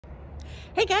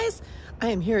Hey guys, I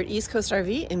am here at East Coast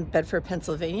RV in Bedford,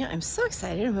 Pennsylvania. I'm so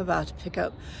excited. I'm about to pick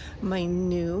up my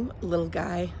new little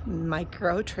guy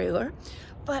micro trailer,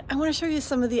 but I want to show you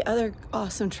some of the other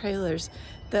awesome trailers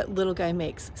that little guy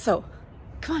makes. So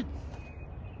come on.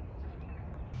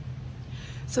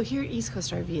 So here at East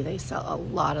Coast RV, they sell a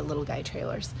lot of little guy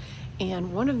trailers,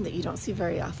 and one of them that you don't see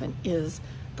very often is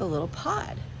the little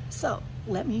pod. So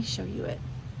let me show you it.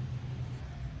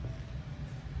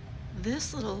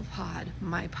 This little pod,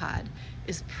 MyPod,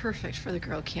 is perfect for the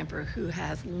girl camper who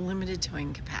has limited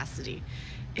towing capacity.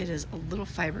 It is a little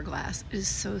fiberglass. It is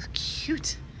so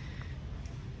cute.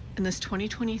 And this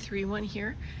 2023 one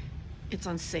here, it's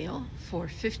on sale for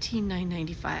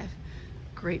 $15,995.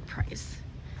 Great price.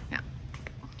 Now,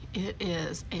 it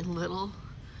is a little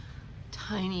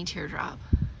tiny teardrop.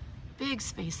 Big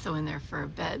space though in there for a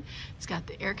bed. It's got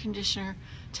the air conditioner,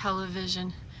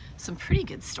 television, some pretty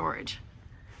good storage.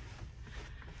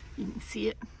 You can see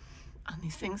it on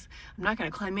these things. I'm not going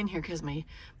to climb in here because my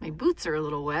boots are a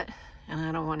little wet and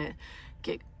I don't want to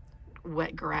get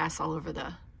wet grass all over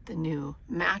the new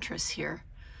mattress here.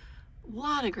 A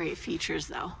lot of great features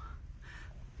though.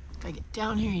 If I get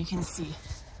down here, you can see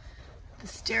the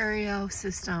stereo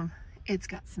system. It's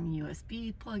got some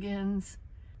USB plugins,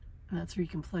 and that's where you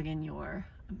can plug in your,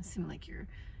 I'm assuming like your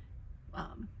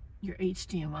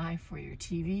HDMI for your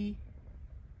TV.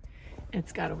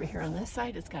 It's got over here on this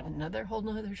side, it's got whole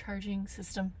nother charging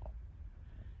system.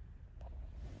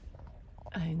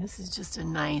 I mean, this is just a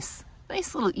nice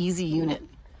little easy unit.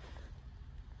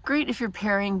 Great if you're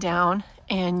paring down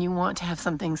and you want to have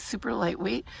something super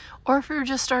lightweight, or if you're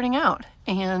just starting out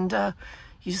and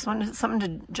you just want something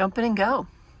to jump in and go.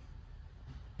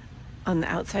 On the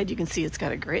outside, you can see it's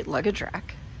got a great luggage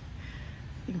rack.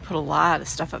 You can put a lot of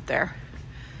stuff up there.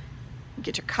 You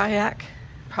get your kayak,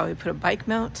 probably put a bike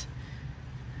mount.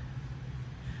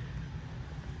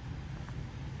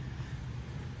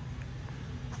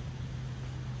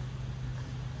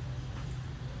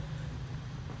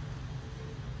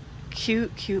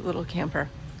 Cute little camper.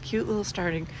 Cute little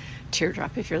starting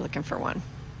teardrop if you're looking for one.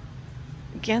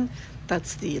 Again,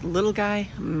 that's the little guy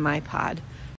MyPod.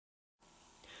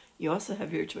 You also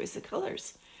have your choice of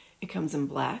colors. It comes in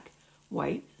black,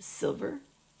 white, silver,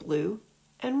 blue,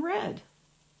 and red.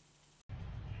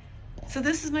 So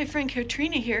this is my friend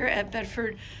Katrina here at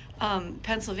Bedford,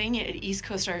 Pennsylvania at East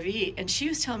Coast RV, and she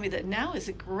was telling me that now is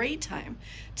a great time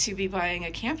to be buying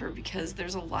a camper because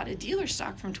there's a lot of dealer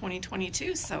stock from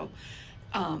 2022. So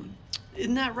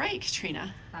isn't that right,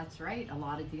 Katrina? That's right. A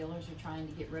lot of dealers are trying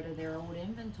to get rid of their old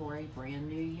inventory, brand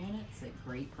new units at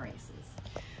great prices.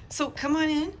 So come on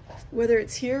in, whether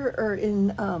it's here or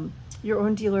in your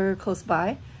own dealer close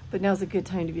by, but now's a good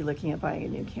time to be looking at buying a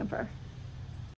new camper.